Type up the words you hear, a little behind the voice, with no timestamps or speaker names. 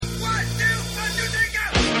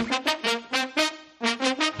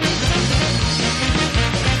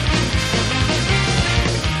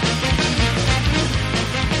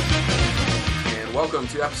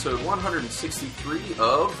welcome to episode 163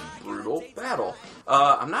 of Brutal Battle.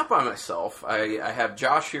 I'm not by myself. I have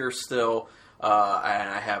Josh here still, and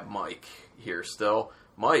I have Mike here still.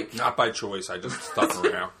 Mike. Not by choice, I just stuck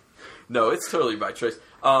around. No, it's totally by choice.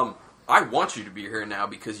 I want you to be here now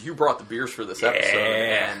because you brought the beers for this episode,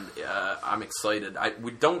 and I'm excited. We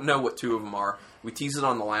don't know what two of them are. We teased it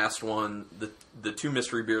on the last one. The two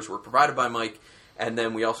mystery beers were provided by Mike, and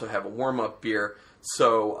then we also have a warm-up beer.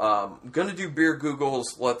 So, I'm going to do beer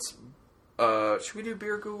Googles. Should we do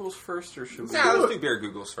beer Googles first, or should we? Yeah, let's do beer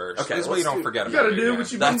Googles first. Okay, this way you don't forget You about it. gotta do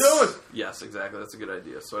what you've been doing. Yes, exactly. That's a good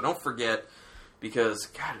idea. So I don't forget, because,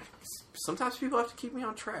 God, sometimes people have to keep me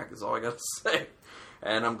on track, is all I got to say.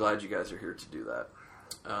 And I'm glad you guys are here to do that.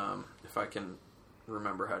 If I can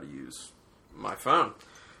remember how to use my phone.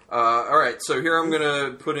 Alright, so here I'm going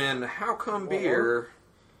to put in How Come Beer...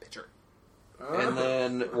 And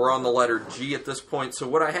then we're on the letter G at this point. So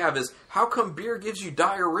what I have is, how come beer gives you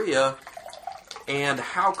diarrhea? And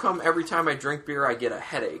how come every time I drink beer I get a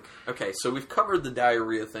headache? Okay, so we've covered the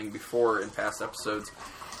diarrhea thing before in past episodes.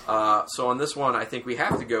 So on this one, I think we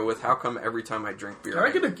have to go with how come every time I drink beer Can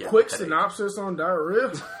I get a quick synopsis on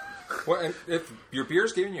diarrhea? Well, and if your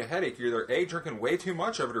beer's giving you a headache, you're either A, drinking way too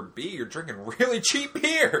much of it, or B, you're drinking really cheap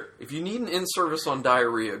beer. If you need an in-service on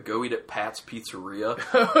diarrhea, go eat at Pat's Pizzeria,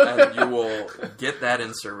 and you will get that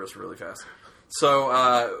in-service really fast.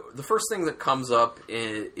 So, the first thing that comes up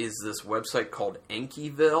is this website called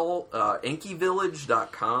Enkyville,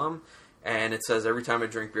 EnkyVillage.com, and it says, every time I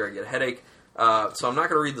drink beer, I get a headache. So I'm not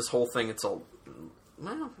going to read this whole thing. It's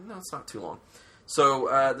not too long.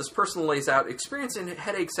 So this person lays out, experiencing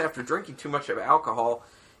headaches after drinking too much of alcohol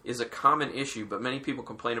is a common issue, but many people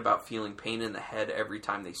complain about feeling pain in the head every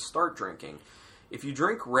time they start drinking. If you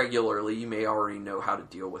drink regularly, you may already know how to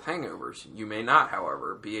deal with hangovers. You may not,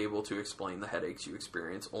 however, be able to explain the headaches you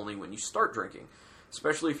experience only when you start drinking,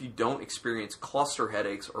 especially if you don't experience cluster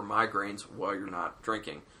headaches or migraines while you're not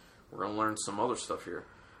drinking. We're going to learn some other stuff here.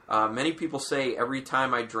 Many people say, every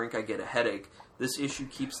time I drink, I get a headache. This issue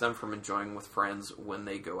keeps them from enjoying with friends when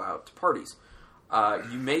they go out to parties.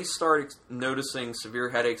 You may start noticing severe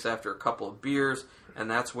headaches after a couple of beers, and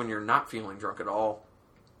that's when you're not feeling drunk at all.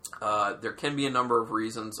 There can be a number of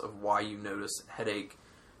reasons of why you notice headache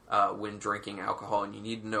when drinking alcohol, and you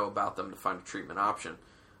need to know about them to find a treatment option.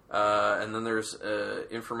 And then there's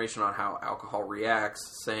information on how alcohol reacts,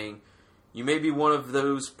 saying, you may be one of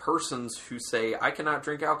those persons who say, I cannot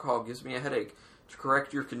drink alcohol, it gives me a headache. To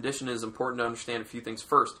correct your condition, it is important to understand a few things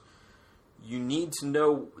first. You need to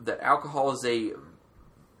know that alcohol is a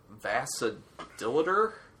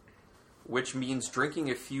vasodilator, which means drinking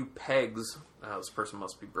a few pegs, this person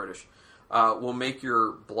must be British, will make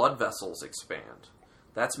your blood vessels expand.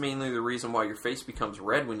 That's mainly the reason why your face becomes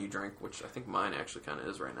red when you drink, which I think mine actually kind of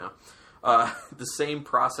is right now. The same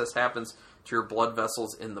process happens to your blood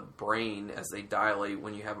vessels in the brain as they dilate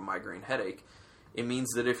when you have a migraine headache. It means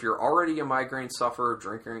that if you're already a migraine sufferer,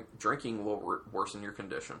 drinking will worsen your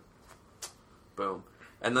condition. Boom.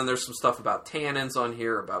 And then there's some stuff about tannins on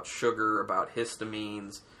here, about sugar, about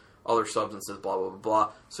histamines, other substances, blah, blah, blah,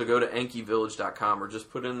 blah. So go to EnkyVillage.com or just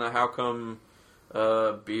put in the How Come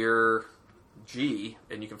Beer G,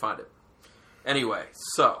 and you can find it. Anyway,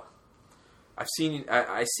 so I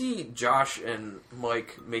see Josh and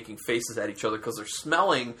Mike making faces at each other because they're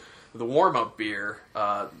smelling the warm-up beer.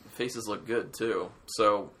 Faces look good, too.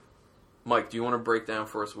 So, Mike, do you want to break down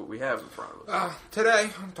for us what we have in front of us?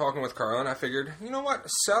 Today, I'm talking with Carl, and I figured, you know what?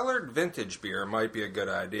 Cellared vintage beer might be a good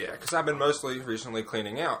idea, because I've been mostly recently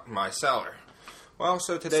cleaning out my cellar. Well,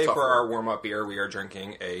 so today for our warm-up beer, we are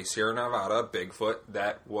drinking a Sierra Nevada Bigfoot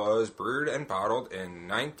that was brewed and bottled in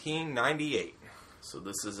 1998. So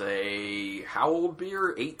this is how old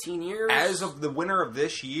beer? 18 years? As of the winter of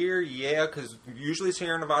this year, yeah, because usually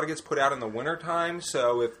Sierra Nevada gets put out in the wintertime,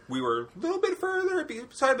 so if we were a little bit further, it'd be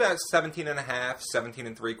about 17 and a half, 17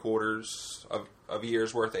 and 3/4 of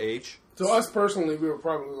years worth of age. So us personally, we were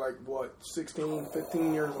probably 16,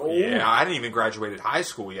 15 years old? Yeah, I didn't even graduate high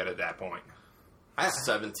school yet at that point.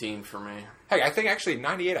 17 for me. Hey, I think actually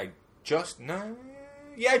 98, I just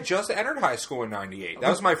entered high school in 98. That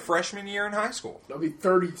was my freshman year in high school. I'll be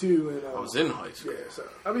 32 I was in high school. Yeah, so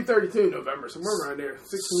I'll be 32 in November, somewhere around there.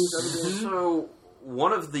 16, 17. So,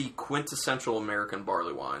 one of the quintessential American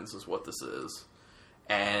barley wines is what this is.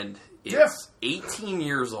 And it's 18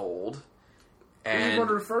 years old. And one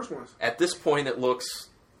of the first ones. At this point, there's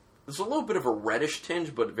a little bit of a reddish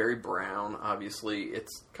tinge, but very brown, obviously.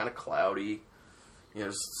 It's kind of cloudy.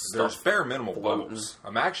 There's fair minimal bubbles.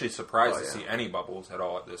 I'm actually surprised to see any bubbles at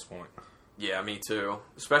all at this point. Yeah, me too.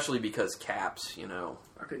 Especially because caps,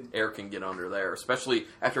 air can get under there. Especially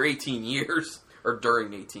after 18 years or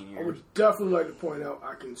during 18 years. I would definitely like to point out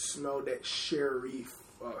I can smell that sherry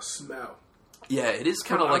smell. Yeah, it is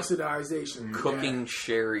kind of like oxidization, cooking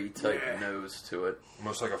sherry type nose to it.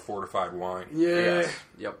 Almost like a fortified wine. Yeah. Yes.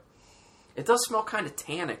 Yep. It does smell kind of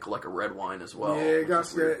tannic like a red wine as well. Yeah, it got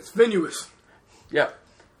that. It's vinous. Yeah.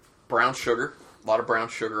 Brown sugar. A lot of brown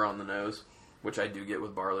sugar on the nose, which I do get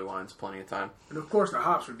with barley wines plenty of time. And of course, the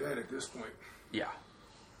hops are dead at this point. Yeah.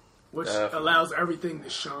 Which allows everything to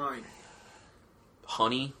shine.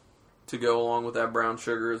 Honey to go along with that brown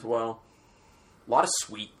sugar as well. A lot of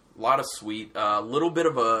sweet. A little bit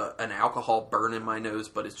of an alcohol burn in my nose,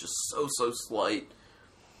 but it's just so slight.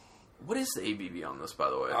 What is the ABV on this, by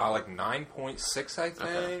the way? Like 9.6, I think.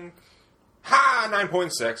 Okay. Ha!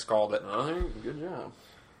 9.6, called it. Oh, good job.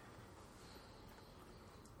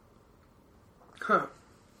 Huh.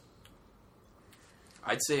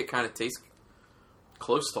 I'd say it kind of tastes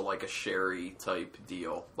close to like a sherry type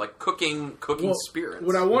deal, like cooking spirits.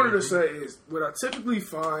 What I wanted to say is, what I typically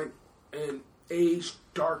find in aged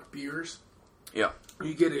dark beers, you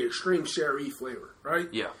get an extreme sherry flavor, right?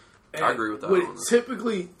 Yeah, and I agree with that. What it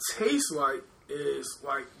typically tastes like is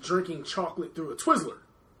like drinking chocolate through a Twizzler.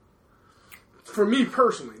 For me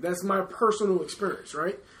personally, that's my personal experience,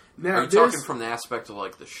 right? Now, are you talking from the aspect of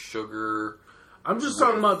like the sugar? I'm just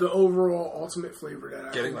talking about the overall ultimate flavor that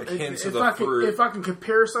I getting can, like hints of if the I fruit. If I can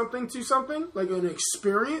compare something to something like an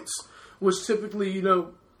experience, which typically,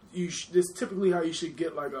 this typically how you should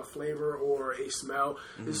get like a flavor or a smell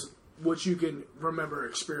is what you can remember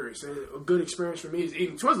experience. And a good experience for me is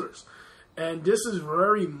eating Twizzlers, and this is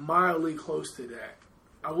very mildly close to that.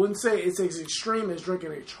 I wouldn't say it's as extreme as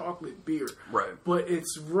drinking a chocolate beer, right? But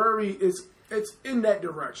it's in that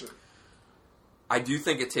direction. I do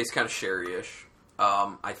think it tastes kind of sherry-ish.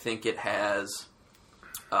 I think it has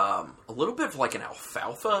a little bit of like an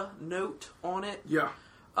alfalfa note on it. Yeah.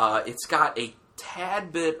 It's got a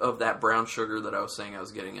tad bit of that brown sugar that I was saying I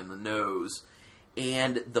was getting in the nose.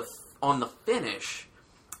 And on the finish,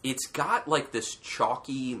 it's got like this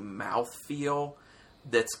chalky mouthfeel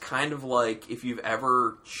that's kind of like if you've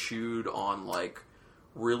ever chewed on like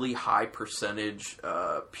really high percentage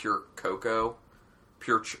pure cocoa,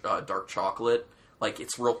 pure dark chocolate. Like,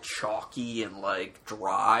 it's real chalky and, like,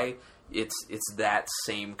 dry. It's that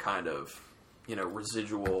same kind of,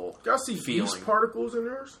 residual Y'all see feeling. yeast particles in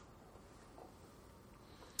theirs?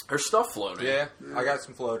 There's stuff floating. Yeah, I got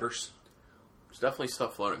some floaters. There's definitely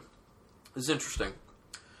stuff floating. It's interesting.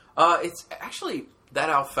 It's actually, that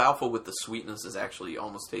alfalfa with the sweetness is actually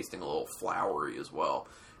almost tasting a little flowery as well.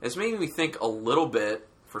 It's making me think a little bit,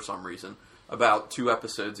 for some reason, about 2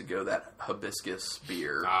 episodes ago, that hibiscus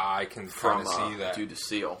beer. I can kind of see that. Dieu du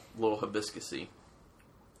Ciel. A little hibiscusy.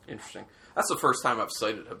 Interesting. That's the first time I've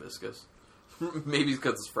cited hibiscus. Maybe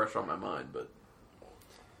because it's fresh on my mind, but...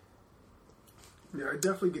 Yeah, I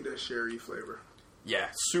definitely get that sherry flavor. Yeah,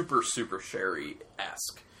 super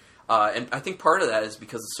sherry-esque. And I think part of that is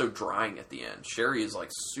because it's so drying at the end. Sherry is, like,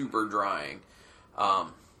 super drying. I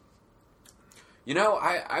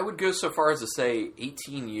would go so far as to say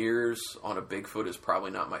 18 years on a Bigfoot is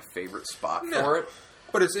probably not my favorite spot for it.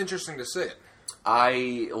 But it's interesting to see it.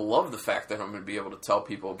 I love the fact that I'm going to be able to tell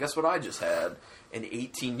people, guess what I just had? An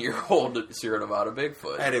 18-year-old Sierra Nevada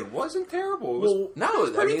Bigfoot. And it wasn't terrible. It was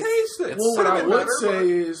pretty tasty. What I would say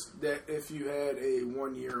is that if you had a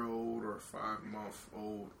 1-year-old or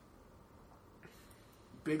 5-month-old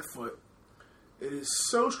Bigfoot, it is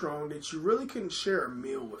so strong that you really couldn't share a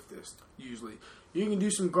meal with this, usually. You can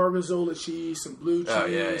do some gorgonzola cheese, some blue cheese. Oh,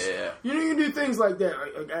 yeah. You can do things like that,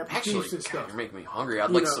 like aperitifs and stuff. You're making me hungry.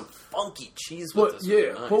 I'd like some funky cheese with this.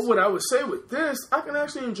 Yeah, nice. But what I would say with this, I can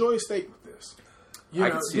actually enjoy a steak with this. I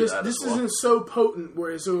can see that This as well. isn't so potent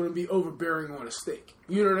where it's going to be overbearing on a steak.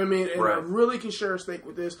 You know what I mean? And I really can share a steak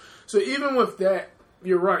with this. So even with that,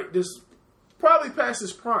 you're right. This probably past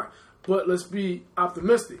its prime. But let's be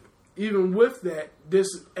optimistic. Even with that,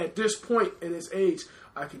 at this point in its age,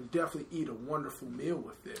 I can definitely eat a wonderful meal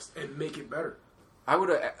with this and make it better. I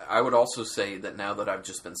would also say that now that I've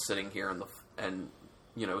just been sitting here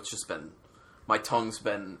it's just been, my tongue's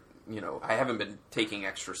been, I haven't been taking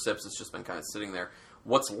extra sips. It's just been kind of sitting there.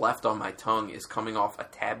 What's left on my tongue is coming off a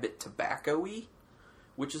tad bit tobacco-y,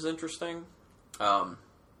 which is interesting.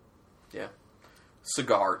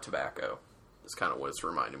 Cigar tobacco is kind of what it's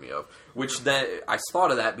reminding me of. Which then I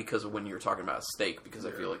thought of that because of when you were talking about steak, because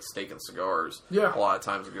I feel like steak and cigars a lot of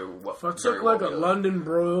times go. If I took like a London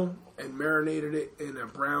broil and marinated it in a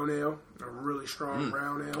brown ale, a really strong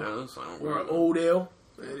brown ale, or an old ale,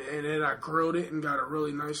 and then I grilled it and got it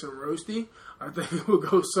really nice and roasty, I think it would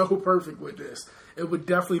go so perfect with this. It would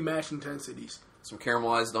definitely match intensities. Some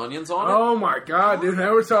caramelized onions on it? Oh my god, dude,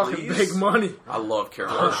 now we're talking Please? big money. I love caramelized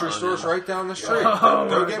Grocery onions. store's right down the street. Oh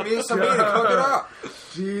Go my get me some meat and cook it up.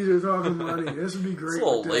 Jeez, we're talking money. This would be great. It's a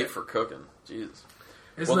little with late that. for cooking. Jeez.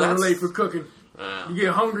 It's Well, never that's- late for cooking. Yeah. You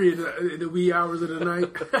get hungry at the wee hours of the night.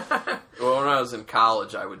 Well, when I was in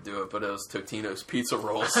college, I would do it, but it was Totino's pizza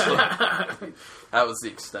rolls. So that was the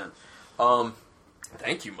extent.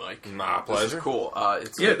 Thank you, Mike. My This pleasure. is cool.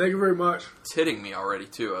 It's Thank you very much. it's hitting me already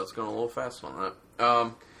too. I was going a little fast on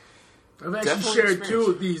that. I've actually Definitely shared experience.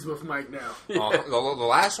 2 of these with Mike now. The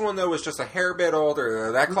last one, though, was just a hair bit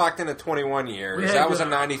older. That clocked into 21 years. Yeah, That was a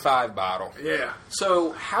good. 95 bottle. Yeah.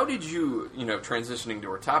 So, how did you, transitioning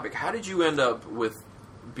to our topic, how did you end up with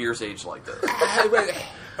beers aged like this?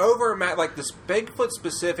 Over like this Bigfoot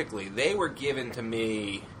specifically, they were given to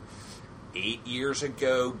me 8 years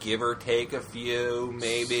ago, give or take a few,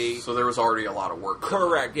 maybe. So there was already a lot of work.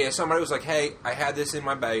 Correct. Yeah, somebody was like, "Hey, I had this in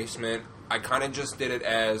my basement. I kind of just did it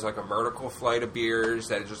as like a vertical flight of beers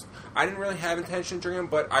that just I didn't really have intention of drinking,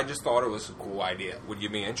 but I just thought it was a cool idea. Would you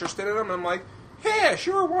be interested in them?" And I'm like, "Yeah,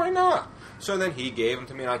 sure, why not?" So then he gave them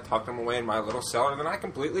to me, and I tucked them away in my little cellar. And then I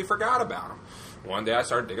completely forgot about them. One day I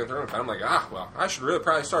started digging through them, and I'm like, well, I should really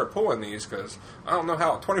probably start pulling these because I don't know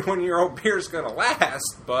how a 21-year-old beer is going to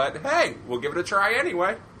last. But hey, we'll give it a try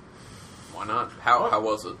anyway. Why not? How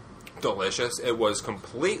was it? Delicious. It was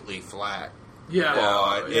completely flat. Yeah.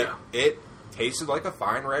 But yeah. it tasted like a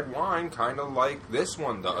fine red wine, kind of like this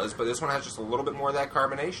one does, but this one has just a little bit more of that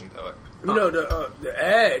carbonation to it. You know, the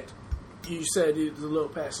ad, you said it was a little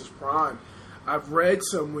past its prime. I've read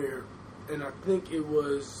somewhere, and I think it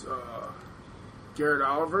was Garrett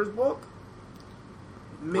Oliver's book.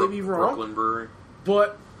 Maybe wrong. Brooklyn Brewery.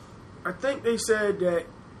 But I think they said that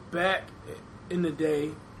back in the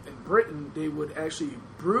day in Britain, they would actually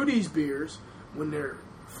brew these beers when their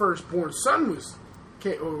firstborn son was,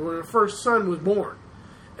 or when their first son was born,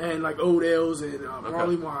 and like old ales and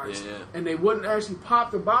barley wines, Yeah. and they wouldn't actually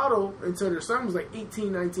pop the bottle until their son was like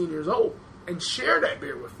 18, 19 years old, and share that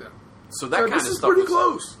beer with them. So that So kind this of is stuff pretty was,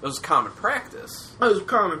 close. That was common practice. That was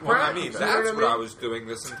common Well, I practice. mean, you know that's what I mean? was doing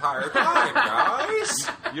this entire time, guys.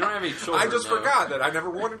 You don't have any children. I just though. forgot that I never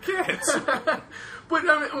wanted kids. But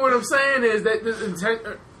I mean, what I'm saying is that the intent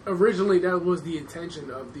originally that was the intention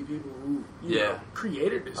of the people who you know,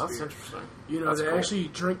 created this That's beer. interesting. You know, That's they cool. actually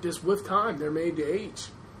drink this with time. They're made to age.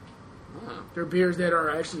 Yeah. They're beers that are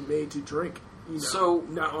actually made to drink. You know, So-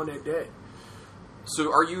 not on that day.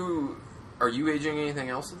 So are you aging anything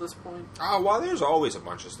else at this point? Oh, well, there's always a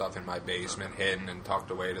bunch of stuff in my basement hidden and tucked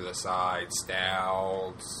away to the side.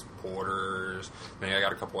 Stouts, porters. Then I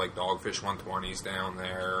got a couple like Dogfish 120s down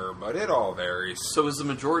there, but it all varies. So is the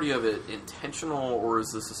majority of it intentional, or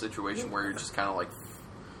is this a situation where you're just kind of like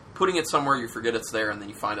putting it somewhere, you forget it's there, and then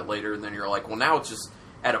you find it later, and then you're like, well, now it's just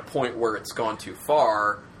at a point where it's gone too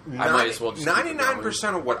far. I might as well just keep it going.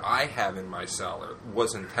 99% of what I have in my cellar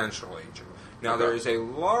was intentional aging. Now, Okay. there is a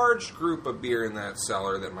large group of beer in that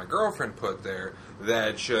cellar that my girlfriend put there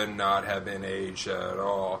that should not have been aged at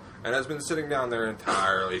all, and has been sitting down there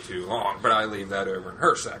entirely too long. But I leave that over in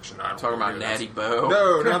her section. I don't Talking know about who that's- Natty Bo.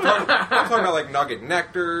 No, I'm talking about like Nugget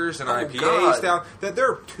Nectars and Oh, IPAs God. down that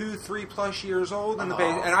they're 2-3 plus years old in the Oh.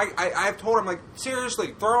 base. And I've told her, I'm like,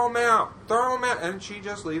 seriously, throw them out, and she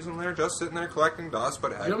just leaves them there, just sitting there collecting dust.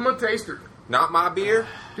 But hey, Give them a taster. not my beer.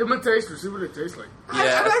 Give them a taster. See what it tastes like.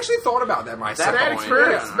 Yeah. I've actually thought about that myself. That Bad point,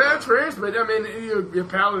 experience. yeah. Bad experience. But I mean, your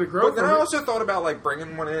palate to grow But then from I it. also thought about like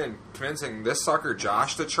bringing one in and convincing this sucker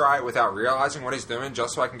Josh to try it without realizing what he's doing,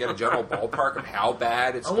 just so I can get a general ballpark of how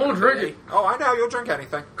bad it's. I won't gonna drink be. it. Oh, I know you'll drink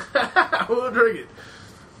anything. I will drink it.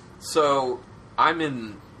 So I'm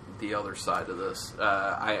in the other side of this.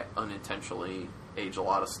 I unintentionally age a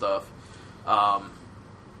lot of stuff.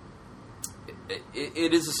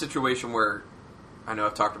 It is a situation where I know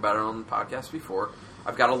I've talked about it on the podcast before.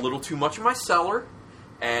 I've got a little too much in my cellar,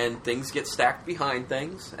 and things get stacked behind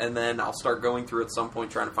things, and then I'll start going through at some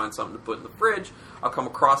point trying to find something to put in the fridge. I'll come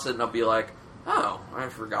across it, and I'll be like, oh, I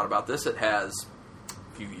forgot about this. It has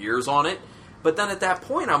a few years on it. But then at that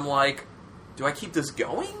point, I'm like, do I keep this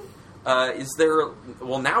going? Is there...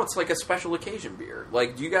 Well, now it's like a special occasion beer.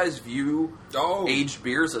 Like, do you guys view Oh. aged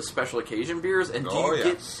beers as special occasion beers? And do Oh, you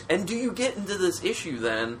yes. do you get into this issue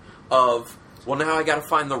then of... Well, now I got to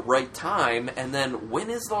find the right time, and then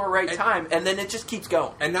when is the right time? And then it just keeps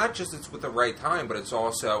going. And not just it's with the right time, but it's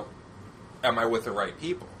also, am I with the right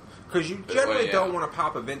people? Because you generally don't want to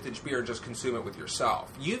pop a vintage beer and just consume it with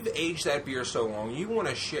yourself. You've aged that beer so long, you want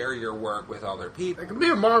to share your work with other people. It can be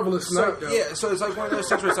a marvelous night, though. Yeah, so it's like one of those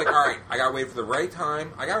things where it's like, all right, I got to wait for the right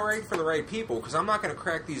time. I got to wait for the right people, because I'm not going to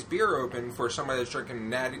crack these beer open for somebody that's drinking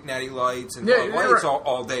natty lights and Bud Lights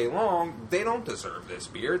all day long. They don't deserve this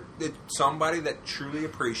beer. Somebody that truly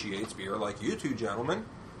appreciates beer, like you two gentlemen,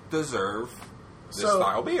 deserve this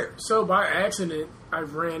style beer. So by accident, I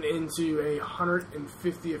ran into a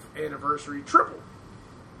 150th anniversary triple.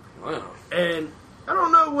 Wow. And I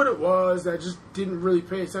don't know what it was. I just didn't really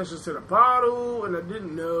pay attention to the bottle, and I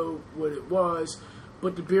didn't know what it was.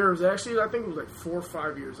 But the beer was actually, I think it was like 4 or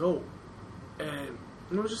 5 years old. And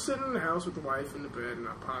I was just sitting in the house with the wife in the bed, and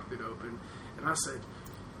I popped it open. And I said,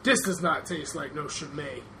 this does not taste like no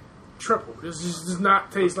Chimay triple. This just does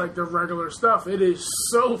not taste like the regular stuff. It is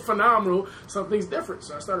so phenomenal. Something's different.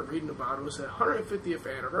 So I started reading the bottle. It said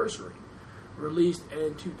 150th anniversary, released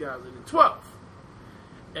in 2012.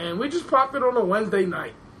 And we just popped it on a Wednesday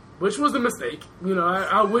night, which was a mistake. You know,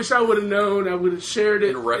 I wish I would have known. I would have shared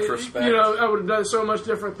it. In retrospect. You know, I would have done so much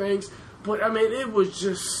different things. But, I mean, it was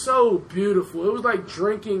just so beautiful. It was like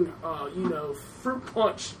drinking, fruit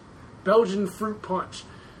punch, Belgian fruit punch.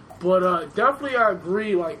 But definitely I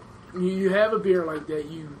agree, like, you have a beer like that,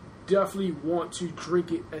 you definitely want to drink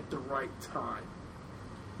it at the right time.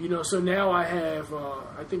 You know, so now I have,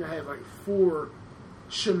 I think I have like 4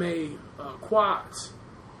 Chimay quads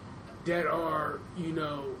that are,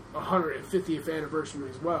 150th anniversary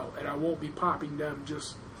as well. And I won't be popping them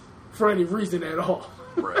just for any reason at all.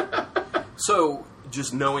 Right. So,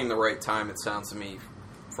 just knowing the right time, it sounds to me,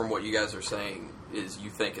 from what you guys are saying, is you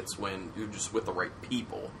think it's when you're just with the right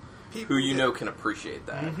people who you know can appreciate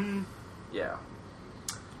that. Mm-hmm. Yeah.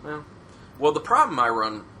 Well, the problem I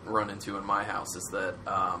run into in my house is that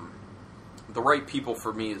the right people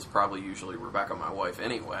for me is probably usually Rebecca, my wife,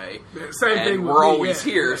 anyway. Same and thing. We're always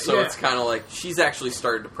here, so it's kind of like she's actually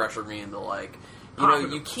started to pressure me into like,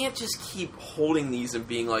 you can't just keep holding these and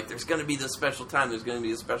being like, there's going to be this special time. There's going to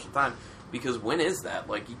be a special time, because when is that?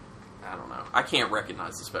 Like, I don't know. I can't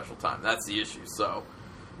recognize the special time. That's the issue. So.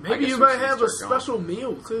 Maybe you might have a special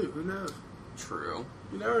meal, too. Who knows? True.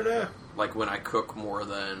 You never know. Like when I cook more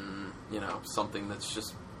than, something that's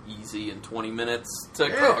just easy in 20 minutes to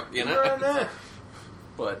cook, You never know.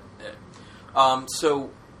 But, so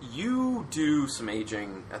you do some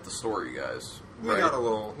aging at the store, you guys, right? We got a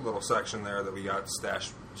little section there that we got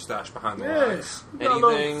stashed behind the lines.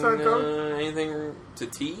 Anything to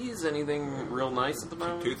tease? Anything real nice at the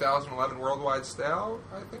moment? 2011 Worldwide Stout.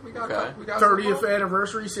 I think we got 30th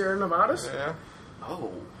anniversary Sierra Nevadas. Yeah.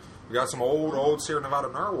 Oh. We got some old Sierra Nevada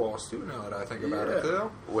narwhals too. Now that I think about it, too.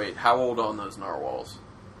 Wait, how old on those narwhals?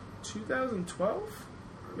 2012,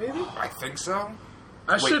 maybe. I think so.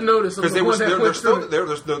 I should know this because they're still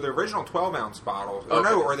the original 12-ounce bottles. Okay.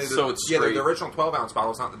 The original 12-ounce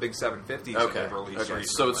bottles, not the big 750s that they've released recently.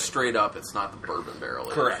 So it's straight up. It's not the bourbon barrel.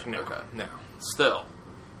 Correct. No. Okay. No. Still,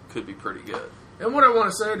 could be pretty good. And what I want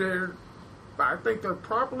to say there, I think they're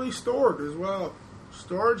properly stored as well.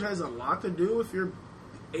 Storage has a lot to do with your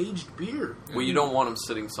aged beer. Well, you don't want them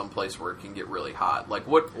sitting someplace where it can get really hot. Like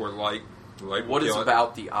what? Or light. What is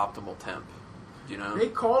about the optimal temp? Do you know? They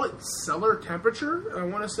call it cellar temperature. I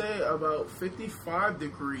want to say about 55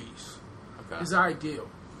 degrees is ideal.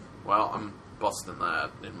 Well, I'm busting that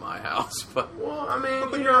in my house, but I mean,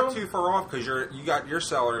 but you're not too far off, because you got your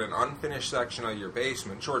cellar in an unfinished section of your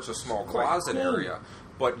basement. Sure, it's a small closet area,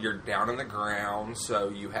 but you're down in the ground, so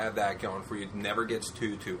you have that going for you. It never gets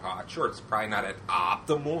too hot. Sure, it's probably not at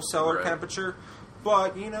optimal cellar temperature,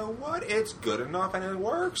 but you know what? It's good enough and it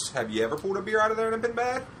works. Have you ever pulled a beer out of there and it been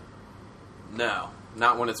bad? No,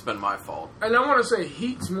 not when it's been my fault. And I want to say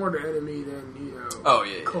heat's more the enemy than,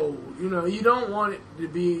 cold. You don't want it to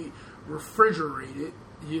be refrigerated,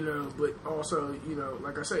 but also,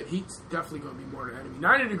 like I said, heat's definitely going to be more the enemy.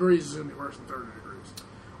 90 degrees is going to be worse than 30 degrees.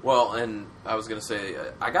 Well, and I was going to say,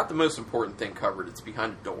 I got the most important thing covered. It's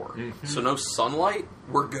behind a door. Mm-hmm. So no sunlight.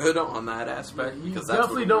 We're good on that aspect. You because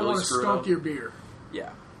definitely don't want to skunk your beer. Yeah.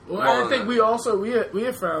 Well, I think we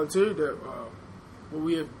have found, too, that what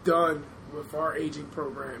we have done with our aging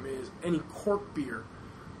program is any cork beer,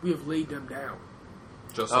 we have laid them down.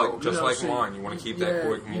 Just like wine, you want to keep that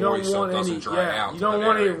cork moist so it doesn't dry out. You don't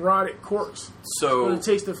want any rotted corks. So it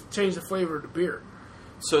change the flavor of the beer.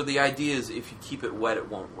 So the idea is, if you keep it wet, it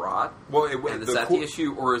won't rot. Well, and is that the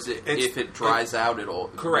issue, or is it if it dries out, it'll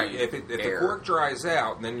correct? If the cork dries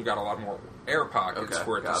out, then you got a lot more air pockets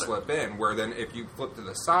for it to slip in. Where then, if you flip to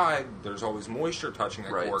the side, there's always moisture touching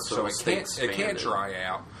that cork, so it can't dry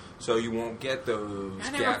out. so you won't get those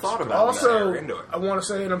I never gaps. thought about Also, into it. I want to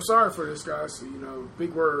say, and I'm sorry for this, guys.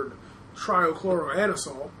 Big word,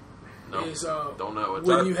 triochloroanisole. No, is don't know. It's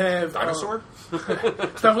when you have dinosaur.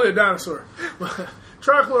 it's definitely a dinosaur.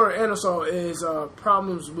 Triochloroanisole is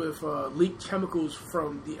problems with leaked chemicals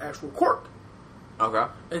from the actual cork,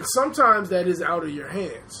 okay. and sometimes that is out of your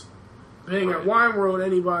hands. Being at Wine World,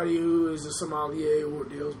 anybody who is a sommelier or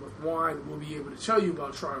deals with wine will be able to tell you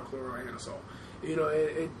about triochloroanisole.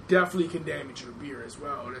 It definitely can damage your beer as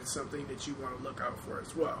well. That's something that you want to look out for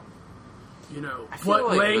as well. But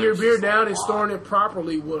like laying your beer there's down a and lot. storing it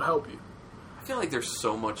properly will help you. I feel like there's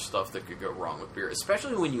so much stuff that could go wrong with beer,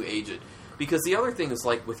 especially when you age it. Because the other thing is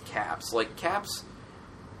like with caps. Like caps,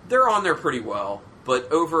 they're on there pretty well,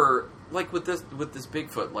 but over like with this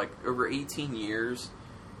Bigfoot, like over 18 years,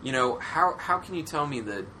 how can you tell me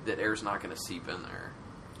that air's not going to seep in there?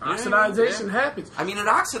 Oxidization happens. I mean,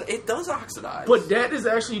 it does oxidize. But that is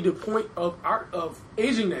actually the point of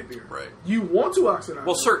aging that beer. Right. You want to oxidize.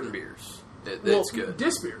 Well, that certain beer. beers, it's good.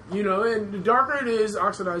 This beer, and the darker it is,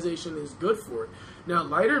 oxidization is good for it. Now,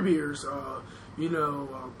 lighter beers,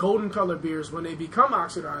 golden color beers, when they become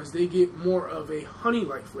oxidized, they get more of a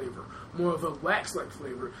honey-like flavor, more of a wax-like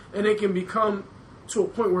flavor, and it can become to a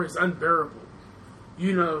point where it's unbearable.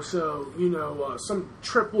 Some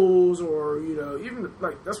triples or, even,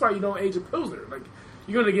 like, that's why you don't age a Pilsner. Like,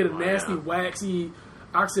 you're going to get a nasty, waxy,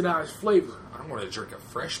 oxidized flavor. I don't want to drink a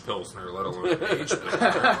fresh Pilsner, let alone an aged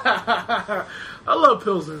Pilsner. I love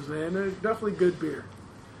Pilsners, man. They're definitely good beer.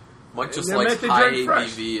 Mike just they're likes meant to high drink fresh.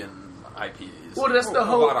 ABV and IPAs. Well, that's the A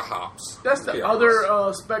whole... lot of hops. That's the Yeah.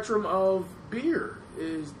 other spectrum of beer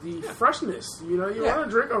is the freshness. You want to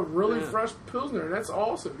drink a really fresh Pilsner, and that's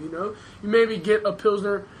awesome. You maybe get a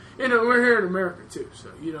Pilsner. We're here in America too, so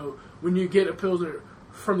when you get a Pilsner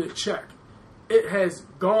from the Czech, it has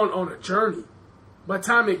gone on a journey. By the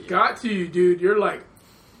time it got to you, dude, you're like,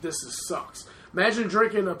 this sucks. Imagine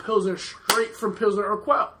drinking a Pilsner straight from Pilsner or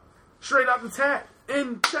Quell, straight out the tap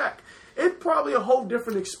in Czech. It's probably a whole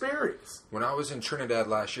different experience. When I was in Trinidad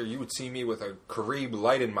last year, you would see me with a Carib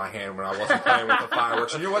Light in my hand when I wasn't playing with the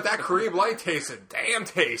fireworks. And you know what? That Carib Light tasted damn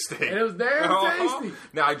tasty. And it was damn tasty.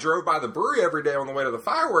 Now, I drove by the brewery every day on the way to the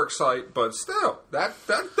fireworks site, but still, that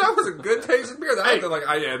was a good tasting beer.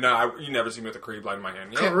 You never see me with a Carib Light in my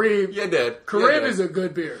hand. Yeah, Carib. You did. Carib is a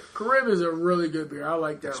good beer. Carib is a really good beer. I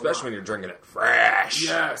like that Especially when you're drinking it fresh.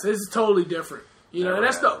 Yes, it's totally different. And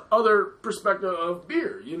that's the other perspective of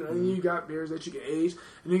beer. You got beers that you can age,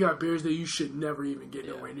 and you got beers that you should never even get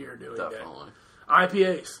nowhere near doing definitely. that.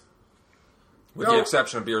 IPAs. With the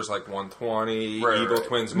exception of beers like 120, Eagle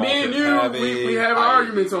Twins Malted Me and you, Heavy. we have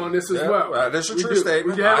arguments on this as well. That's a true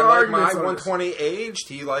statement. We have I like arguments my on 120 aged.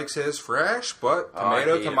 He likes his fresh, but I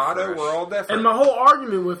hate tomato, fresh. we're all different. And my whole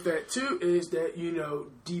argument with that, too, is that,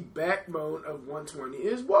 the backbone of 120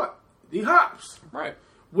 is what? The hops. Right.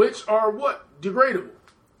 Which are what? Degradable.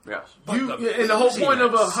 Yes. And the whole point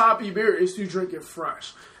of a hoppy beer is to drink it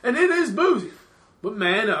fresh. And it is boozy. But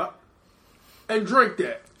man up and drink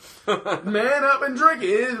that. Man up and drink it.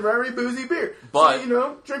 It is very boozy beer. But,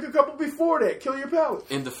 so, drink a couple before that. Kill your palate.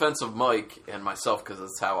 In defense of Mike and myself, because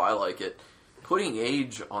that's how I like it, putting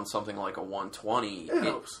age on something like a 120, It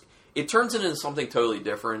helps. It turns it into something totally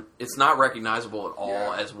different. It's not recognizable at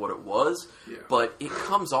all as what it was, but it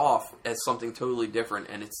comes off as something totally different,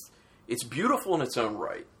 and it's beautiful in its own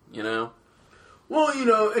right,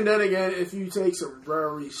 Well, and then again, if you take some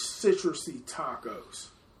very citrusy tacos,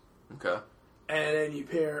 Okay. and then you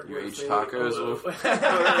pair it Your with aged tacos.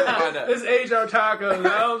 Let's age our tacos.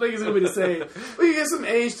 I don't think it's going to be the same. But you get some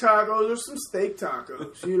aged tacos or some steak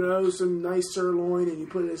tacos, some nice sirloin, and you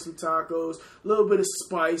put it in some tacos, a little bit of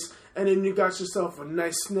spice, and then you got yourself a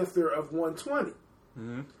nice snifter of 120.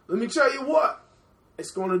 Mm-hmm. Let me tell you what.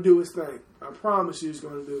 It's going to do its thing. I promise you it's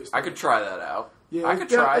going to do its thing. I could try that out. Yeah, I could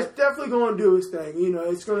try It's definitely going to do its thing.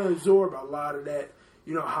 It's going to absorb a lot of that,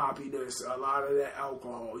 hoppiness, a lot of that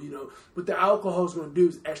alcohol, What the alcohol is going to do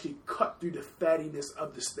is actually cut through the fattiness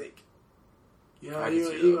of the steak. You're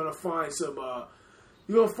going to find some,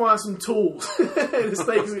 tools. The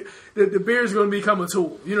steak, the beer is going to become a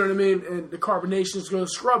tool. You know what I mean? And the carbonation is going to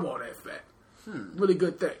scrub all that fat. Really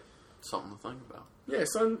good thing. Something to think about. Yeah,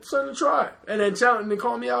 something to try. And then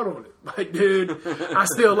call me out on it. Like, dude, I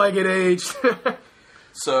still like it aged.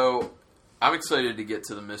 So, I'm excited to get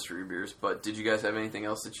to the mystery beers, but did you guys have anything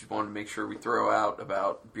else that you wanted to make sure we throw out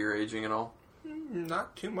about beer aging and all?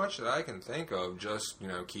 Not too much that I can think of. Just,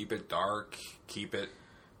 keep it dark, keep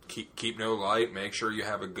no light, make sure you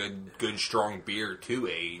have a good strong beer to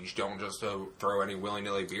age. Don't just throw any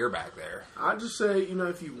willy-nilly beer back there. I just say,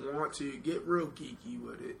 if you want to, get real geeky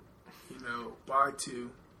with it. Buy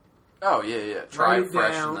two, Oh, yeah. Try it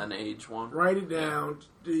fresh and then age one. Write it down.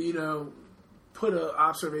 You know, put an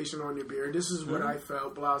observation on your beer. This is what I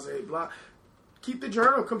felt, blase, blah. Keep the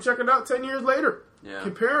journal. Come check it out 10 years later. Yeah.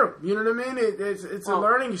 Compare them. You know what I mean? It's a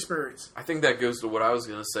learning experience. I think that goes to what I was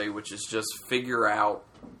going to say, which is just figure out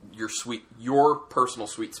your personal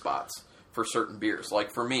sweet spots for certain beers.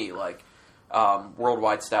 Like for me,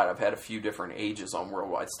 Worldwide Stout, I've had a few different ages on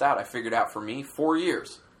Worldwide Stout. I figured out for me, 4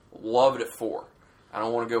 years. Loved it 4. I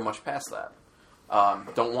don't want to go much past that.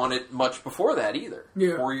 Don't want it much before that either.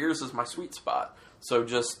 Yeah. 4 years is my sweet spot. So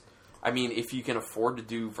if you can afford to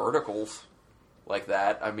do verticals like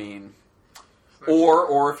that,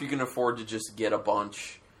 or if you can afford to just get a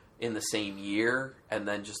bunch in the same year and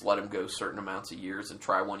then just let them go certain amounts of years and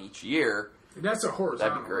try one each year. That's a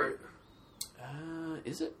horizontal, that'd be great. Right?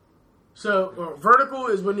 Is it? So vertical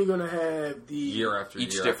is when you're going to have the year after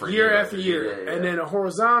each year, different year after year, yeah. And then a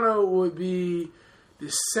horizontal would be the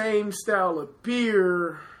same style of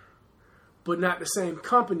beer, but not the same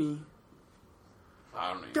company.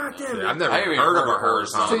 I don't even God know. damn it! I've never I haven't heard even of a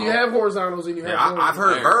horizontal. So you have horizontals and you have. I've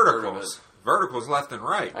heard I haven't heard of verticals. it. Verticals left and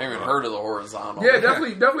right. I haven't even heard of the horizontal. Yeah,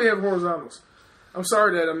 definitely have horizontals. I'm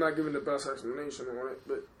sorry that I'm not giving the best explanation on it,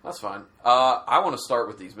 but That's fine. I want to start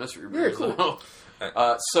with these mystery beers. Yeah,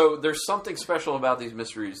 cool. So there's something special about these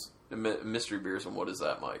mystery beers, and what is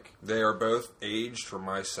that, Mike? They are both aged from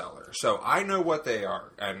my cellar. So I know what they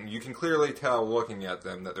are, and you can clearly tell looking at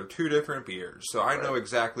them that they're two different beers. So I know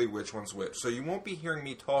exactly which one's which. So you won't be hearing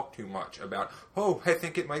me talk too much about, oh, I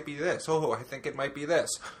think it might be this. Oh, I think it might be this.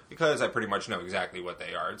 Because I pretty much know exactly what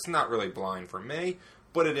they are. It's not really blind for me,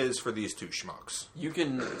 but it is for these two schmucks. You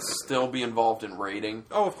can still be involved in rating.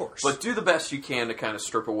 Oh, of course. But do the best you can to kind of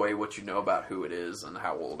strip away what you know about who it is and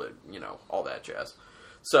how old it, all that jazz.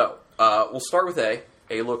 So, we'll start with A.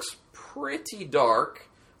 A looks pretty dark.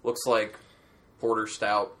 Looks like porter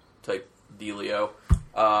stout type dealio.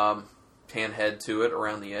 Tan head to it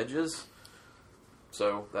around the edges.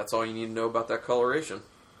 So, that's all you need to know about that coloration.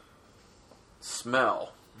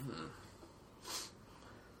 Smell.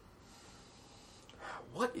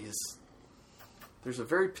 What is... There's a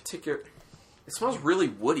very particular... It smells really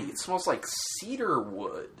woody. It smells like cedar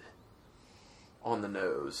wood on the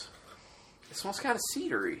nose. It smells kind of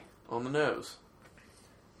cedary on the nose.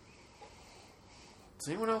 Does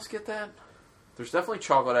anyone else get that? There's definitely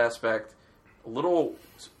chocolate aspect. A little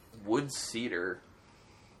wood cedar.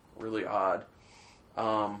 Really odd.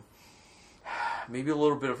 Maybe a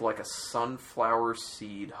little bit of like a sunflower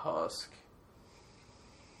seed husk.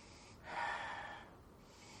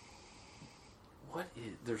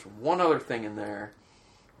 There's one other thing in there.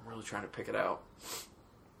 I'm really trying to pick it out.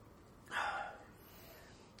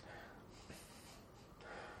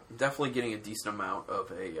 I'm definitely getting a decent amount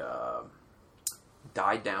of a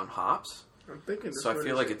died down hops. I'm thinking this So I one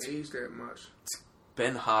feel like isn't it's aged that much.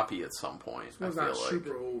 been hoppy at some point. I It's feel not like.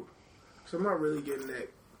 super old, so I'm not really getting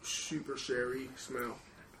that super sherry smell.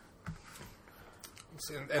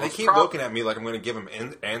 And they keep looking at me like I'm going to give them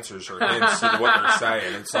answers or hints to what they're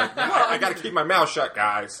saying. It's like, I got to keep my mouth shut,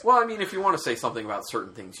 guys. Well, I mean, if you want to say something about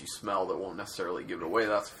certain things you smell that won't necessarily give it away,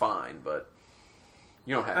 that's fine, but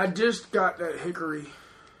you don't have to. I just got that hickory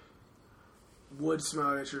wood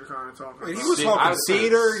smell that you're kind of talking He about. was I talking was saying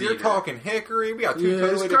cedar, cedar. you're talking hickory. We got two Yeah,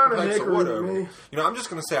 totally it's different kinda types of wood hickory over. to me. I'm just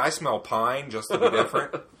going to say I smell pine just to be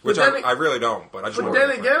different, which then I really don't. But I just But want then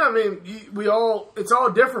to be again, I mean, it's all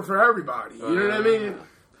different for everybody. You know what I mean? Yeah.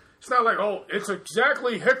 It's not like, oh, it's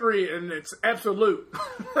exactly hickory and it's absolute.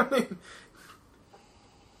 I mean,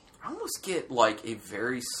 I almost get like a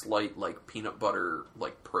very slight like peanut butter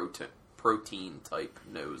like protein type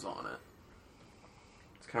nose on it.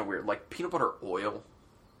 It's kind of weird, like peanut butter oil,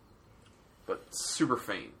 but super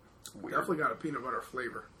faint. Weird. definitely got a peanut butter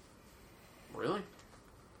flavor. Really?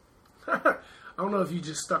 I don't know if you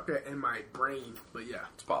just stuck that in my brain, but yeah,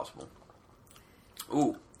 It's possible.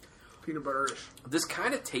 Ooh, peanut butter-ish. this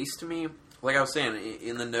kind of tastes to me like I was saying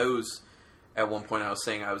in the nose. At one point, I was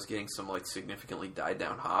saying I was getting some like significantly died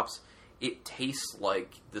down hops. It tastes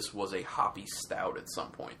like this was a hoppy stout at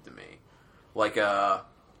some point to me, like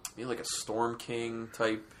maybe like a Storm King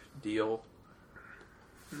type deal.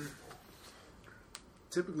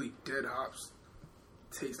 Typically, dead hops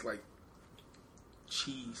taste like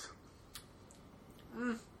cheese.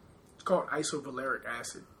 It's called isovaleric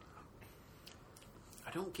acid.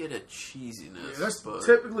 I don't get a cheesiness, Yeah, that's but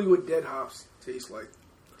typically what dead hops taste like.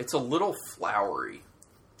 it's a little floury.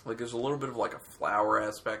 Like there's a little bit of like a flour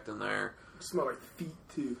aspect in there. It smell like feet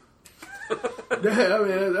too. Yeah, I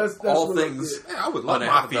mean that's All what things. I would love my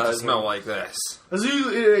feet to unappetizing. smell like this. That's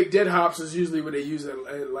usually like, dead hops is usually what they use at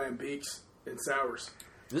lambics and sours.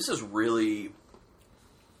 This is really.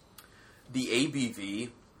 The ABV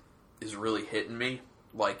is really hitting me.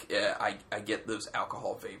 Like, I get those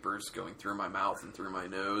alcohol vapors going through my mouth and through my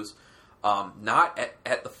nose. Not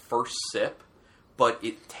at the first sip, but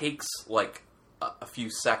it takes, like, a few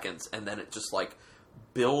seconds, and then it just, like,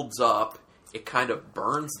 builds up. It kind of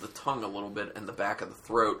burns the tongue a little bit in the back of the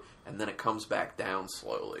throat, and then it comes back down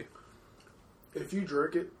slowly. If you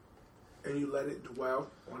drink it and you let it dwell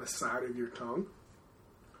on the side of your tongue,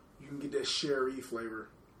 you can get that sherry flavor.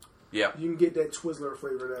 Yeah. You can get that Twizzler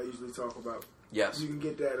flavor that I usually talk about. Yes. You can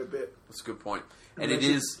get that a bit. That's a good point. And it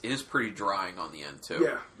is pretty drying on the end, too.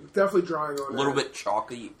 Yeah, definitely drying on a little bit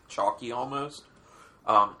chalky almost.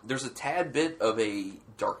 There's a tad bit of a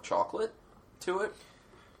dark chocolate to it.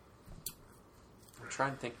 I'm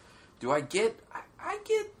trying to think. Do I get... I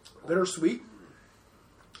get... bittersweet?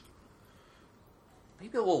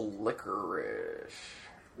 Maybe a little licorice.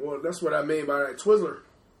 Well, that's what I mean by that Twizzler.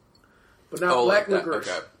 But not black like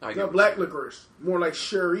licorice. Okay. Not black licorice. More like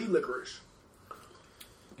sherry licorice.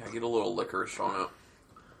 I get a little licorice on it.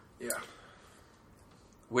 Yeah.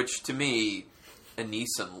 Which, to me,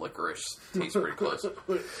 anise and licorice tastes pretty close.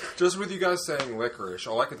 Just with you guys saying licorice,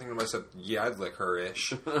 all I can think of myself, yeah, I'd licorice.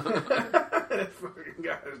 That fucking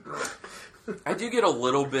guy is drunk. I do get a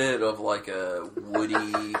little bit of, like, a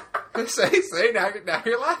woody... say, now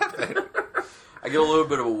you're laughing. I get a little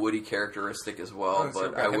bit of a woody characteristic as well,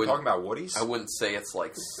 but I wouldn't... talking about woodies? I wouldn't say it's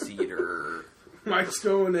like cedar... Mike's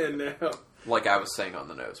going in now. Like I was saying on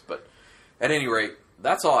the nose. But at any rate,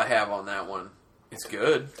 that's all I have on that one. It's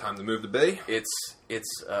good. Time to move to B. It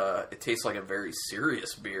tastes like a very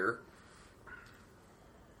serious beer.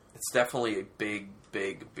 It's definitely a big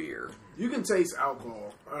beer. You can taste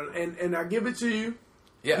alcohol. And I give it to you.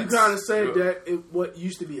 Yeah, you kind of said that what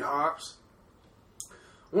used to be hops.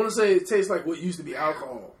 I want to say it tastes like what used to be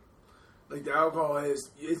alcohol. Like the alcohol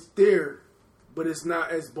it's there, but it's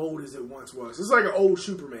not as bold as it once was. It's like an old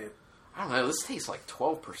Superman. I don't know. This tastes like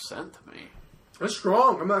 12% to me. It's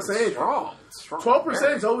strong. I'm not saying strong. It's strong.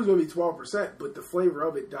 12% is always going to be 12%, but the flavor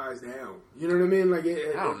of it dies down. You know what I mean? Like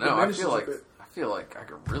I don't know. I feel like I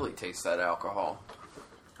could really taste that alcohol.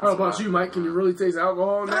 How about you, Mike? Can you really taste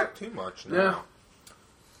alcohol in that? Not too much. No.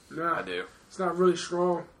 I do. It's not really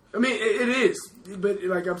strong. I mean, it is, but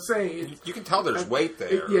like I'm saying, you can tell there's weight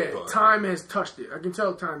there. Time has touched it. I can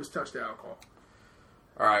tell time has touched the alcohol.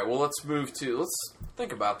 All right, well, let's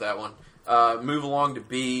think about that one. Move along to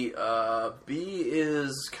B. B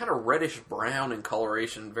is kind of reddish brown in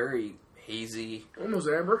coloration, very hazy. Almost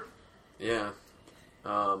amber. Yeah.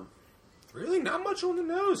 Really, not much on the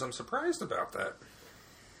nose. I'm surprised about that.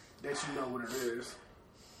 That you know what it is.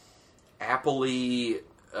 Appley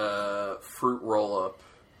fruit roll-up.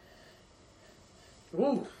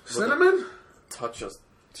 Ooh, cinnamon? Touch of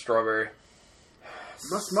strawberry.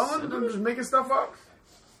 Am I smelling it? I'm just making stuff up?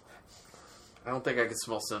 I don't think I can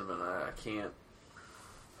smell cinnamon. I can't.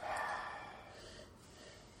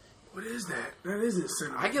 What is that? That isn't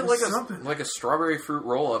cinnamon. I get like a strawberry fruit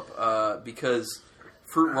roll-up because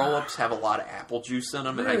fruit roll-ups have a lot of apple juice in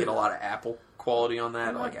them, and I get a lot of apple quality on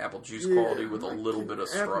that, like apple juice quality with a little bit of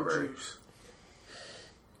strawberry. Juice.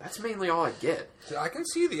 That's mainly all I get. I can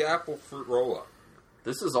see the apple fruit roll-up.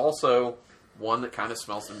 This is also one that kind of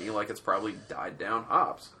smells to me like it's probably died down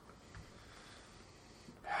hops.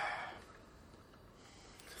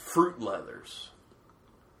 Fruit leathers,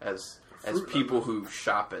 as people who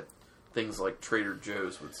shop at things like Trader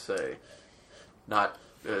Joe's would say. Not,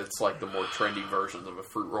 it's like the more trendy versions of a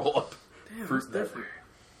fruit roll-up. Damn, fruit that's different.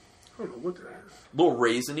 I don't know what that is. Little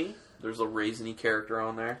raisiny. There's a raisiny character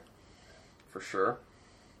on there, for sure.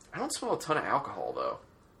 I don't smell a ton of alcohol, though.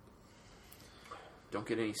 Don't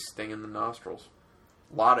get any sting in the nostrils.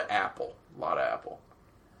 A lot of apple.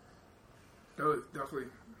 Definitely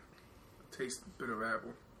taste a bit of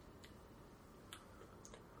apple.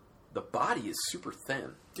 The body is super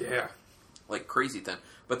thin. Yeah. Like crazy thin.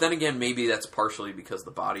 But then again, maybe that's partially because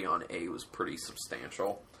the body on A was pretty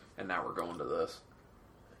substantial. And now we're going to this.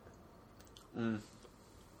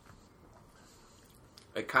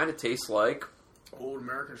 It kind of tastes like... Old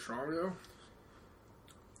American Strong, though?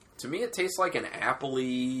 To me, it tastes like an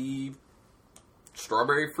appley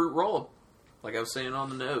strawberry fruit roll-up. Like I was saying on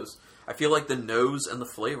the nose. I feel like the nose and the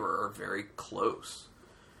flavor are very close.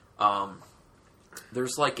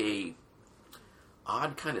 There's like a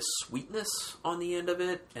odd kind of sweetness on the end of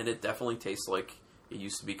it, and it definitely tastes like it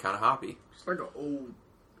used to be kind of hoppy. It's like an old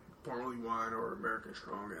barley wine or American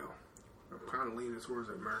Strong Ale. I'm kind of leaning towards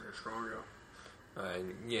American Strong Ale.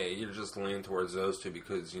 Yeah, you're just leaning towards those two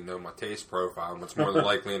because you know my taste profile and what's more than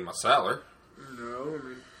likely in my cellar. No, I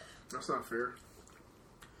mean, that's not fair.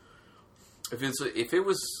 If it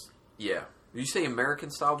was, yeah, Did you say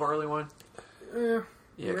American style barley wine? Yeah.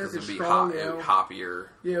 Yeah, because it'd be strong hoppier.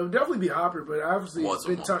 Yeah, it would definitely be hoppier, but obviously Was it's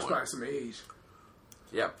been at one touched point. by some age.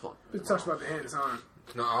 Yeah, Been touched by the hands on.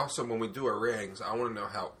 Now, also, when we do our ratings, I want to know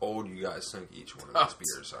how old you guys think each one of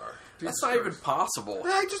these beers are. That's not even possible.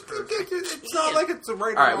 It's not like it's a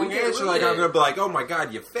right All right, or wrong we can- answer. we Like, can- I'm going to be like, oh my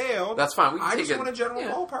god, you failed. That's fine. We can I take just it- want a general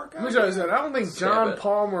yeah. ballpark. Let me tell you that. I don't think John Yeah, but-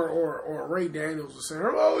 Palmer or Ray Daniels was saying,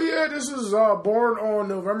 oh yeah, this is born on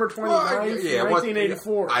November 29th,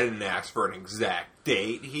 1984. I didn't ask for an exact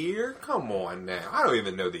date here. Come on now. I don't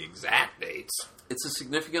even know the exact dates. It's a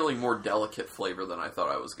significantly more delicate flavor than I thought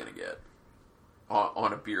I was going to get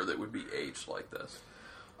on a beer that would be aged like this.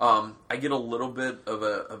 I get a little bit of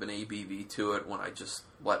an ABV to it when I just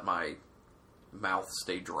let my mouth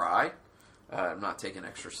stay dry. I'm not taking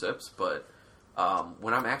extra sips, but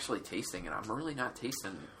when I'm actually tasting it, I'm really not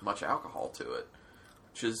tasting much alcohol to it,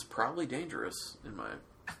 which is probably dangerous in my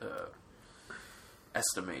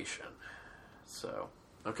estimation. So,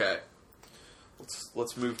 okay.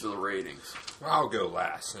 Let's move to the ratings. I'll go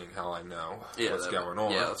last, seeing how I know what's going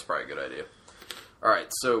on. Yeah, that's probably a good idea. All right,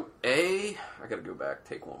 so I got to go back,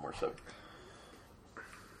 take one more sip.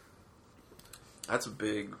 That's a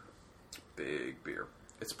big beer.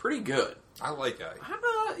 It's pretty good. I like it.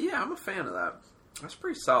 I'm a fan of that. That's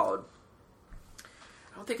pretty solid.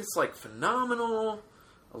 I don't think it's like phenomenal.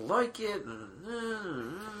 I like it.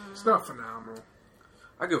 It's not phenomenal.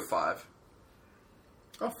 I go 5.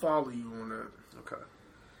 I'll follow you on that. Okay,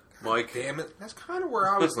 Mike. Damn it. That's kind of where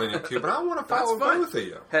I was leaning to, but I want to follow That's fine. both of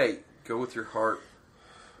you. Hey, go with your heart.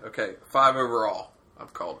 Okay, 5 overall.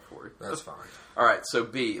 I've called it for you. That's fine. All right, so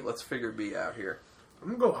B. Let's figure B out here. I'm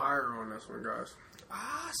gonna go higher on this one, guys.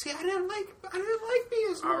 See, I didn't like me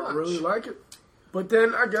as much. I really like it, but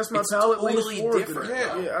then I guess my It's palate totally leans forward different, to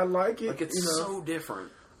that. though. Yeah, I like it. Like, it's so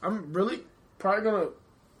different. I'm really probably gonna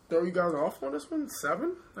throw you guys off on this one.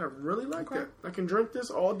 7. I really like that. I can drink this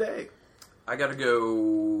all day. I got to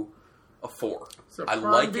go a 4. So I prime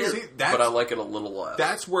like beer. it, See, that's- but I like it a little less.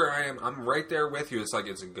 That's where I am. I'm right there with you. It's like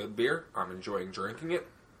it's a good beer. I'm enjoying drinking it.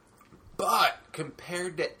 But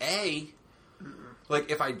compared to A,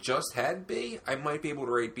 like if I just had B, I might be able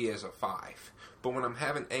to rate B as a 5. But when I'm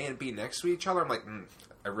having A and B next to each other, I'm like,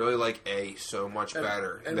 I really like A so much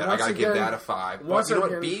better and that I once gotta give again- that a 5. But once you know what?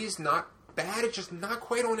 again- B's not bad. It's just not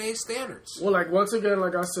quite on A standards. Well, like once again,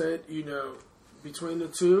 like I said, between the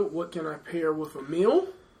two, what can I pair with a meal?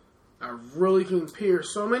 I really can pair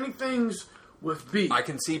so many things with B. I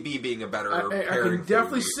can see B being a better I pairing. can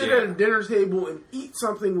definitely for sit you. at a dinner table and eat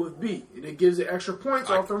something with B, and it gives it extra points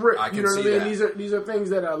off the rip. I can You know what I see mean? that. These are things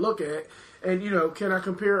that I look at, and can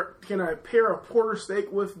I pair a porter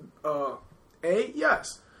steak with A?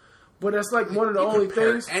 Yes, but that's like one of the You only could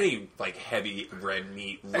pair things. any like heavy red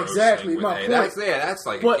meat roast Exactly, thing with my A. point. That's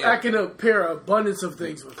like. But yeah. I can pair abundance of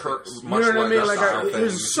things with Cur- this. You much know what I mean? like Like style things,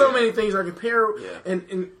 there's so yeah. many things I can pair, Yeah.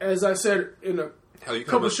 and as I said in a Hell, you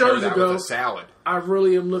could couple almost pair shows that ago, with a salad. I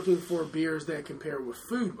really am looking for beers that can pair with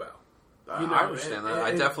food well. I understand that.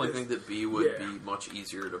 I definitely think that B would yeah. be much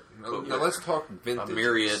easier to Now, put now with let's talk a vintage.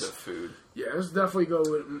 myriad of food. Yeah, let's definitely go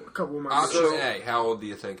with a couple of my Option favorites. A. How old do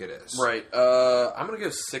you think it is? Right. I'm going to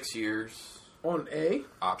go 6 years. On A,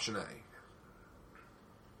 Option A.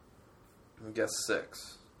 I guess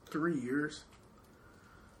 6. 3 years.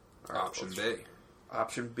 All right, Option let's- B.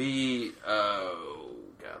 Option B. Oh,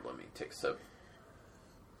 God, let me take a sip.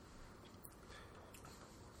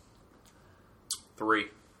 3.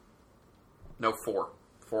 No, 4.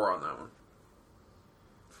 4 on that one.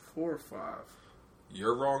 4 or 5.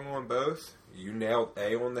 You're wrong on both. You nailed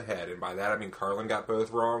A on the head, and by that I mean Carlin got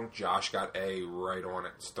both wrong. Josh got A right on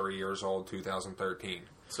it. It's 3 years old, 2013.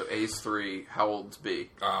 So A's 3. How old's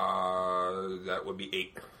B? That would be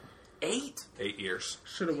 8. 8? 8 years.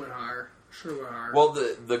 Should have went higher. Well,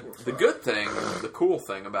 the good thing, the cool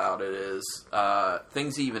thing about it is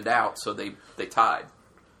things evened out, so they tied.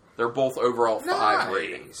 They're both overall 5 Nice.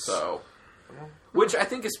 ratings, so which I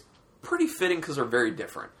think is pretty fitting because they're very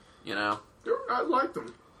different. I like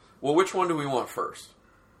them. Well, which one do we want first?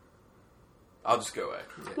 I'll just go A.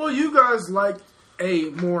 Well, you guys liked A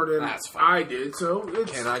more than That's fine. I did, so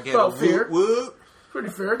it's Can I get felt a fair. whoop whoop? Pretty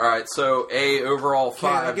fair. All right, so A overall 5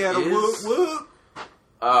 Can I get a is... whoop whoop?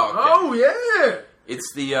 Oh, okay. Oh, yeah!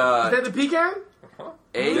 It's the Is that the pecan?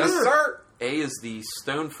 A. Yes, sir. A is the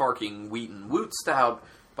Stone Farking Wheaton Woot Stout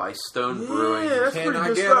by Stone Brewing. Yeah, that's Can pretty I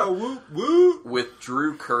good get stuff. a whoop whoop? With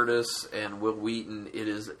Drew Curtis and Will Wheaton. It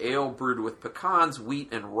is ale brewed with pecans, wheat,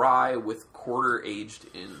 and rye with quarter aged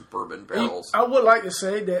in bourbon barrels. I would like to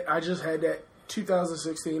say that I just had that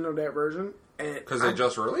 2016 of that version. Because they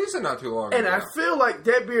just released it not too long And ago. I feel like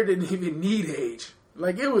that beer didn't even need age.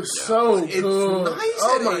 Like, it was so It's good. nice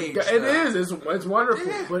Oh at my age, god, it is. It's wonderful.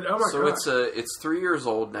 Yeah. But oh my god, So it's 3 years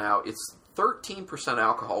old now. It's 13%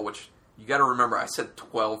 alcohol, which you got to remember. I said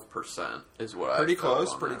 12% is what Pretty I felt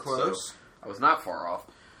close, on pretty that, close. so I was not far off.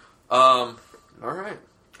 All right,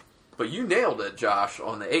 but you nailed it, Josh,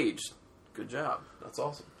 on the age. Good job. That's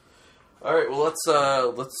awesome. All right, well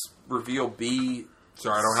let's reveal B.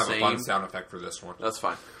 Sorry, I don't have a Same. fun sound effect for this one. That's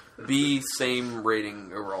fine. B, same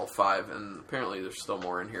rating overall, 5, and apparently there's still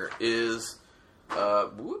more in here. Is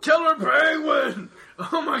Killer Penguin!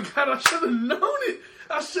 Oh my god, I should have known it.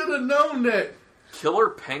 I should have known that. Killer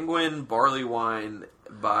Penguin Barley Wine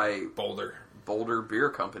by Boulder. Beer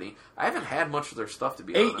Company. I haven't had much of their stuff, to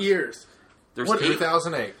be 8 honest. years. There's What-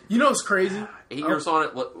 2008. You know what's crazy? 8 years on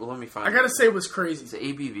it. Let me find I gotta say what's crazy. Is the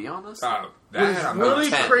ABV on this? That What's I'm really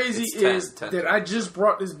not- 10. crazy It's 10, is 10. that I just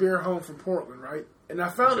brought this beer home from Portland, right? And I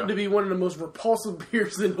found it Okay. to be one of the most repulsive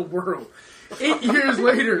beers in the world. 8 years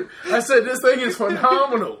later, I said, this thing is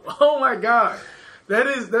phenomenal. Oh my god.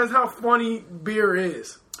 That's how funny beer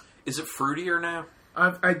is. Is it fruitier now?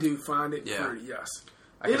 I do find it Yeah. fruity, yes.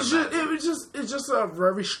 I can imagine. It's just a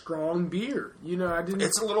very strong beer. You know, I didn't.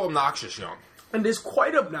 It's a little obnoxious, young. And it's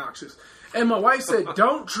quite obnoxious. And my wife said,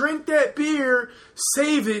 "Don't drink that beer.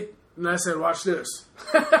 Save it." And I said, "Watch this."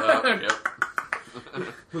 Yep.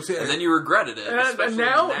 Who said- And then you regretted it. And especially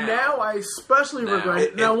now I especially Now. regret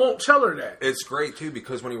it, and I won't tell her that. It's great too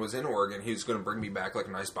because when he was in Oregon, he was going to bring me back like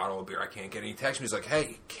a nice bottle of beer. I can't get any. He texted me. He's like,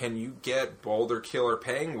 "Hey, can you get Boulder Killer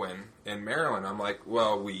Penguin in Maryland?" I'm like,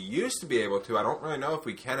 "Well, we used to be able to. I don't really know if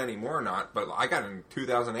we can anymore or not. But I got a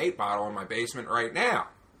 2008 bottle in my basement right now."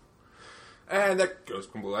 And that goes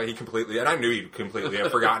completely. And I knew he'd completely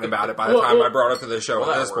have forgotten about it by the time I brought it to the show.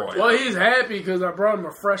 well, at this that worked. point, Well, he's happy because I brought him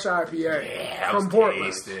a fresh IPA that from was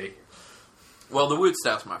Portland. tasty. Well, the Wood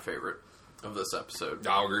Stout's my favorite of this episode.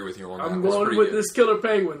 I'll agree with you on that. I'm one. going pretty with good. this Killer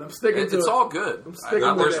Penguin. I'm sticking to It's it. all good. I'm sticking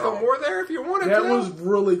I- with There's it. still more there if you wanted That to. was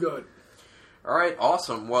really good. All right,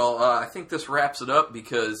 awesome. Well, I think this wraps it up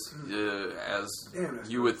because, as Damn, that's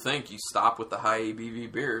you would think, you stop with the high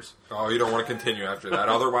ABV beers. Oh, you don't want to continue after that.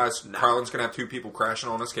 Otherwise, Carlin's going to have two people crashing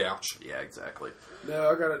on his couch. Yeah, exactly.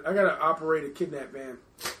 No, I gotta operate a kidnap van.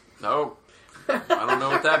 No, I don't know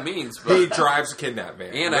what that means, but He drives a kidnap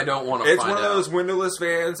van. And I don't want to It's find one of out. those windowless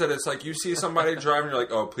vans that it's like you see somebody driving, you're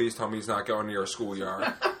like, oh, please tell me he's not going to your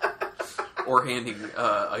schoolyard. or handing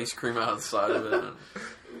ice cream out of the side of it.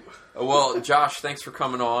 Well, Josh, thanks for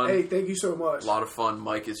coming on. Hey, thank you so much. A lot of fun,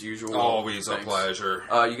 Mike, as usual. Always a Thanks. pleasure.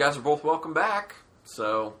 You guys are both welcome back,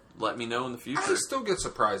 so let me know in the future. I still get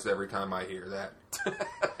surprised every time I hear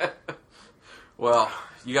that. Well,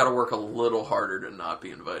 you got to work a little harder to not be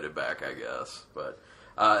invited back, I guess. But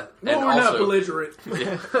No, and we're not also, belligerent.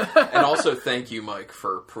 yeah. And also, thank you, Mike,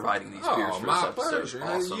 for providing these beers Oh, for my this episode. pleasure.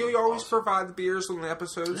 Awesome. You always Awesome. provide the beers in the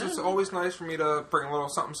episodes. It's always nice for me to bring a little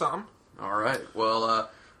something, something. All right. Well,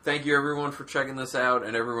 thank you, everyone, for checking this out.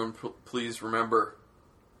 And everyone, please remember,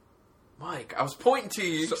 Mike, I was pointing to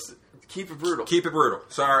you. Keep it brutal. Keep it brutal.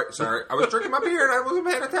 Sorry. I was drinking my beer and I wasn't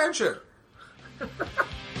paying attention.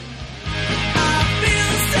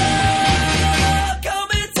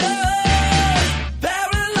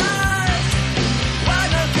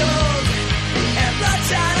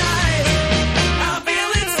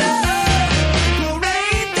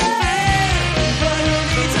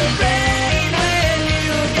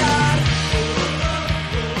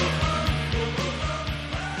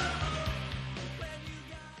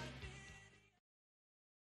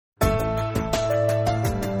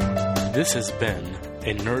 This has been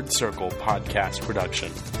a Nerd Circle podcast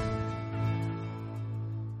production.